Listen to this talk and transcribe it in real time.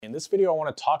In this video, I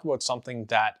want to talk about something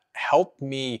that helped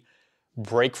me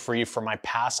break free from my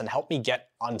past and helped me get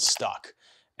unstuck.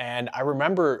 And I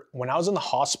remember when I was in the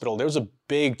hospital, there was a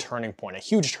big turning point, a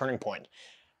huge turning point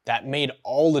that made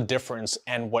all the difference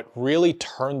and what really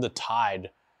turned the tide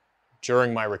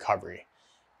during my recovery.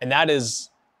 And that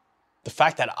is the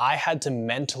fact that I had to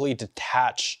mentally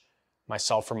detach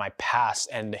myself from my past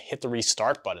and hit the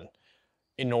restart button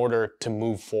in order to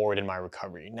move forward in my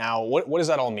recovery. Now, what does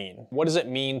that all mean? What does it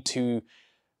mean to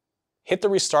hit the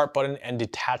restart button and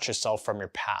detach yourself from your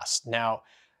past? Now,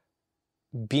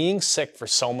 being sick for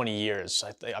so many years,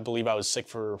 I believe I was sick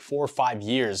for 4 or 5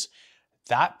 years,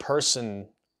 that person,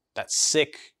 that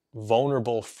sick,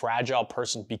 vulnerable, fragile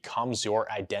person becomes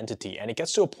your identity. And it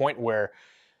gets to a point where,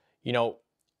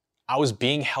 I was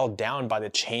being held down by the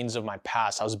chains of my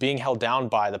past. I was being held down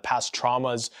by the past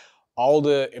traumas, all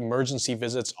the emergency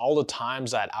visits, all the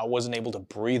times that I wasn't able to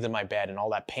breathe in my bed and all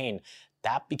that pain.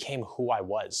 That became who I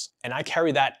was. And I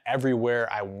carry that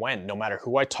everywhere I went, no matter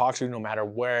who I talked to, no matter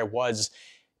where I was.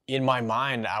 In my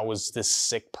mind, I was this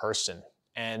sick person.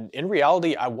 And in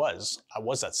reality, I was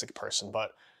that sick person.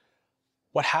 But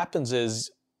what happens is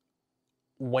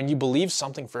when you believe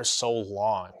something for so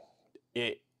long,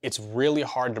 it's really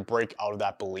hard to break out of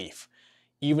that belief,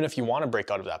 even if you want to break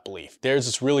out of that belief. There's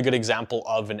this really good example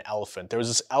of an elephant. There was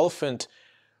this elephant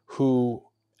who,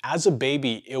 as a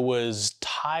baby, it was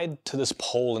tied to this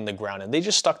pole in the ground, and they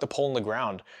just stuck the pole in the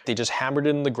ground. They just hammered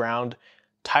it in the ground,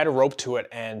 tied a rope to it,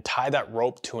 and tied that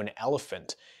rope to an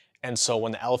elephant. And so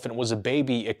when the elephant was a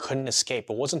baby, it couldn't escape.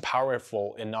 It wasn't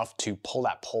powerful enough to pull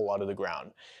that pole out of the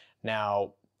ground.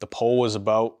 Now, the pole was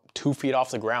about 2 feet off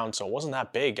the ground, so it wasn't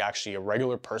that big. Actually, a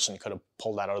regular person could have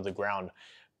pulled that out of the ground,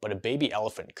 but a baby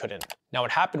elephant couldn't. Now, what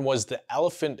happened was the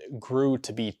elephant grew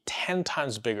to be 10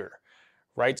 times bigger,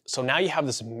 right? So now you have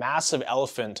this massive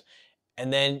elephant,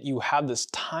 and then you have this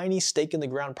tiny stake in the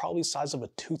ground, probably the size of a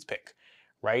toothpick,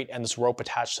 right? And this rope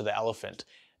attached to the elephant.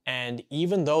 And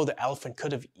even though the elephant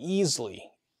could have easily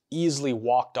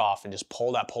walked off and just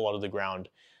pulled that pole out of the ground,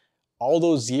 all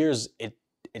those years, it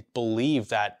believed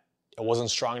that it wasn't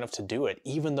strong enough to do it,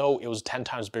 even though it was 10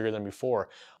 times bigger than before.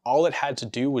 All it had to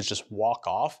do was just walk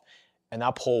off, and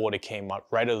that pole would have came up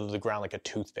right out of the ground like a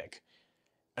toothpick.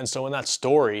 And so in that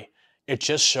story, it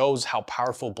just shows how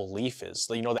powerful belief is.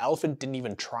 The elephant didn't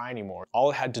even try anymore. All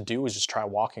it had to do was just try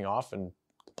walking off, and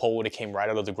the pole would have came right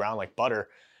out of the ground like butter.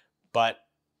 But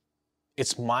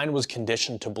its mind was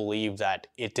conditioned to believe that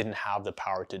it didn't have the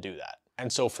power to do that.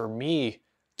 And so for me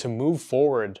to move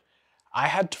forward, I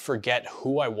had to forget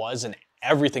who I was and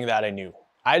everything that I knew.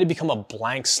 I had to become a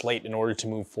blank slate in order to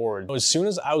move forward. As soon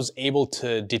as I was able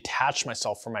to detach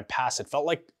myself from my past, it felt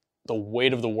like the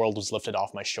weight of the world was lifted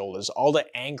off my shoulders. All the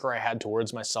anger I had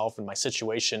towards myself and my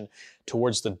situation,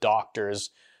 towards the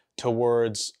doctors,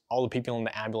 towards all the people in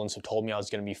the ambulance who told me I was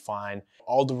going to be fine,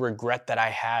 all the regret that I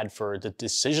had for the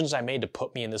decisions I made to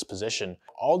put me in this position,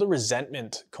 all the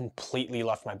resentment completely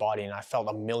left my body, and I felt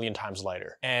a million times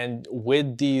lighter. And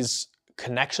with these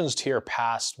connections to your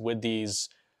past, with these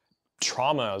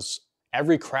traumas,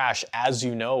 every crash, as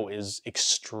you know, is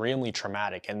extremely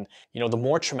traumatic. And the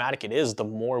more traumatic it is, the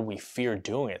more we fear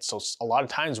doing it. So a lot of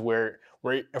times we're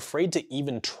afraid to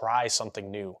even try something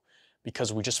new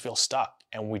because we just feel stuck,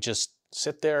 and we just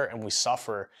sit there and we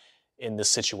suffer in this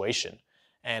situation.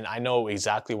 And I know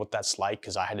exactly what that's like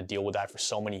because I had to deal with that for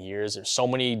so many years. There's so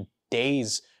many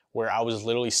days where I was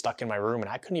literally stuck in my room and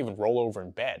I couldn't even roll over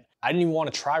in bed. I didn't even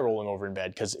want to try rolling over in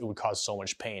bed because it would cause so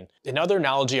much pain. Another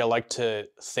analogy I like to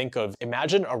think of,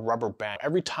 imagine a rubber band.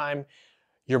 Every time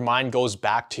your mind goes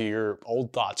back to your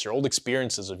old thoughts, your old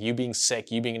experiences of you being sick,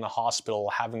 you being in the hospital,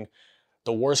 having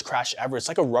the worst crash ever, it's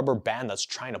like a rubber band that's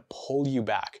trying to pull you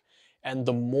back. And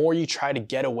the more you try to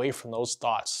get away from those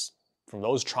thoughts, from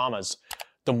those traumas,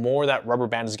 the more that rubber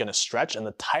band is going to stretch, and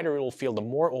the tighter it will feel, the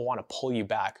more it will want to pull you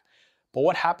back. But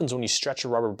what happens when you stretch a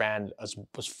rubber band as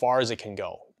far as it can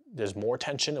go? There's more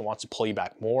tension. It wants to pull you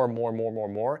back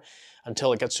more,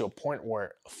 until it gets to a point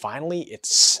where finally it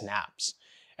snaps.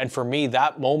 And for me,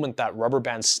 that moment that rubber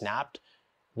band snapped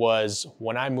was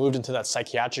when I moved into that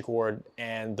psychiatric ward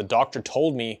and the doctor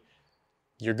told me,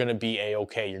 you're going to be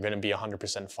A-okay. You're going to be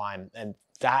 100% fine. And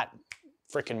that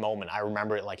freaking moment, I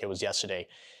remember it like it was yesterday.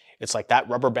 It's like that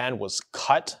rubber band was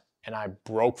cut and I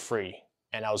broke free.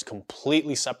 And I was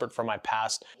completely separate from my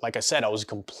past. Like I said, I was a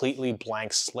completely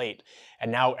blank slate.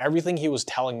 And now everything he was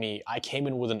telling me, I came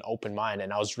in with an open mind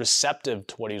and I was receptive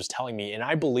to what he was telling me. And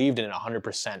I believed in it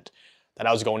 100% that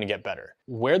I was going to get better.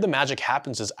 Where the magic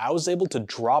happens is I was able to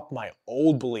drop my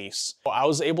old beliefs. I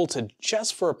was able to,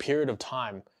 just for a period of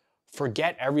time,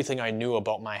 forget everything I knew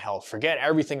about my health, forget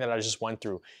everything that I just went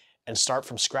through, and start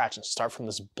from scratch and start from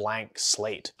this blank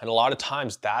slate. And a lot of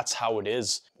times that's how it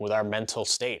is with our mental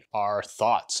state, our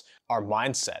thoughts, our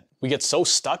mindset. We get so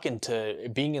stuck into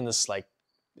being in this like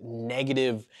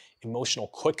negative emotional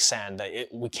quicksand that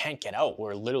we can't get out.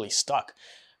 We're literally stuck.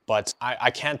 But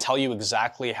I can't tell you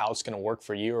exactly how it's going to work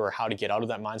for you or how to get out of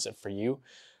that mindset for you.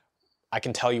 I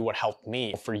can tell you what helped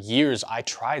me. For years, I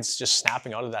tried just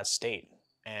snapping out of that state.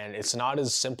 And it's not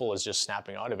as simple as just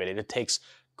snapping out of it. It takes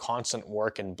constant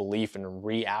work and belief and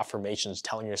reaffirmations,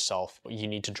 telling yourself you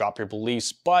need to drop your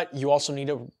beliefs, but you also need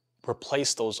to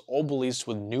replace those old beliefs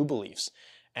with new beliefs.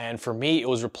 And for me, it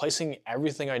was replacing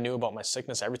everything I knew about my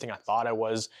sickness, everything I thought I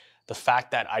was, the fact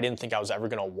that I didn't think I was ever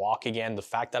gonna walk again, the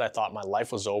fact that I thought my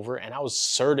life was over, and I was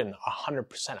certain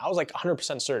 100%, I was like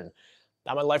 100% certain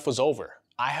that my life was over.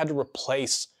 I had to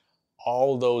replace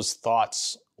all those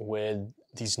thoughts with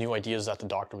these new ideas that the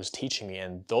doctor was teaching me.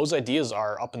 And those ideas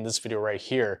are up in this video right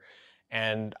here.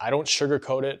 And I don't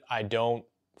sugarcoat it. I don't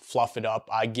fluff it up.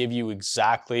 I give you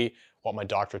exactly what my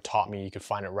doctor taught me. You can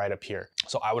find it right up here.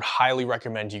 So I would highly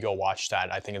recommend you go watch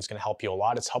that. I think it's gonna help you a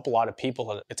lot. It's helped a lot of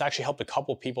people. It's actually helped a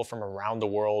couple people from around the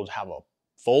world have a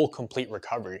full, complete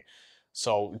recovery.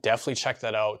 So definitely check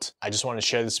that out. I just wanted to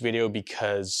share this video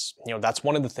because, you know, that's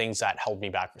one of the things that held me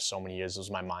back for so many years was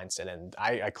my mindset. And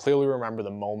I clearly remember the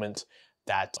moment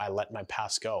that I let my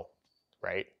past go,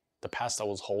 right? The past that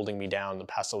was holding me down, the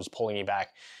past that was pulling me back.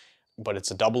 But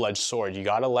it's a double-edged sword. You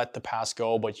gotta let the past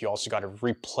go, but you also gotta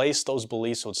replace those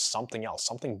beliefs with something else,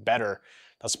 something better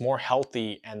that's more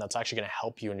healthy and that's actually gonna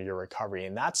help you in your recovery.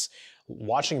 And that's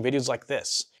watching videos like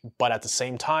this. But at the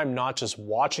same time, not just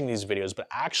watching these videos, but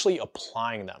actually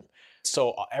applying them.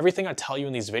 So everything I tell you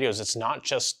in these videos, it's not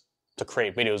just to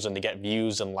create videos and to get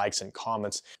views and likes and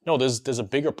comments. No, there's a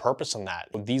bigger purpose in that.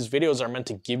 These videos are meant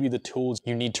to give you the tools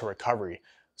you need to recovery.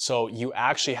 So you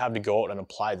actually have to go out and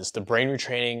apply this. The brain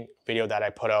retraining video that I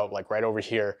put out, like right over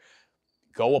here,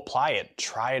 go apply it,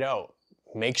 try it out.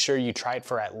 Make sure you try it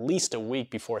for at least a week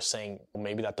before saying, well,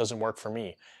 maybe that doesn't work for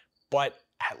me, but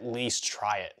at least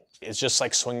try it. It's just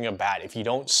like swinging a bat. If you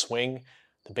don't swing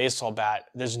the baseball bat,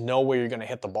 there's no way you're gonna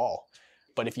hit the ball.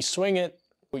 But if you swing it,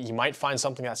 you might find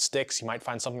something that sticks, you might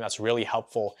find something that's really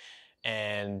helpful.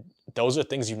 And those are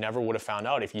things you never would have found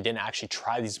out if you didn't actually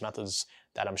try these methods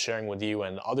that I'm sharing with you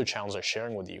and other channels are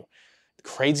sharing with you. The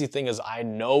crazy thing is I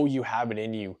know you have it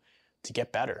in you to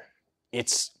get better.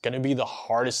 It's gonna be the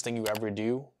hardest thing you ever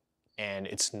do, and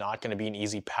it's not gonna be an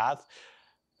easy path,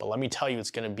 but let me tell you,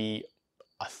 it's gonna be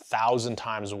 1,000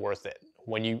 times worth it.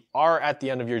 When you are at the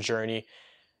end of your journey,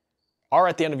 are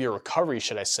at the end of your recovery,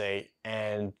 should I say,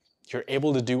 and you're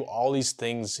able to do all these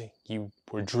things you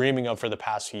were dreaming of for the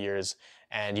past few years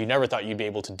and you never thought you'd be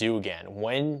able to do again.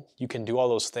 When you can do all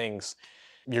those things,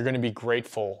 you're gonna be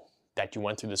grateful that you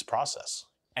went through this process.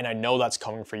 And I know that's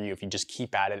coming for you if you just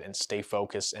keep at it and stay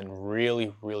focused and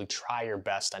really, really try your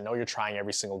best. I know you're trying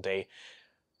every single day.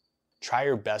 Try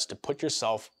your best to put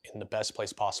yourself in the best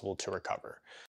place possible to recover.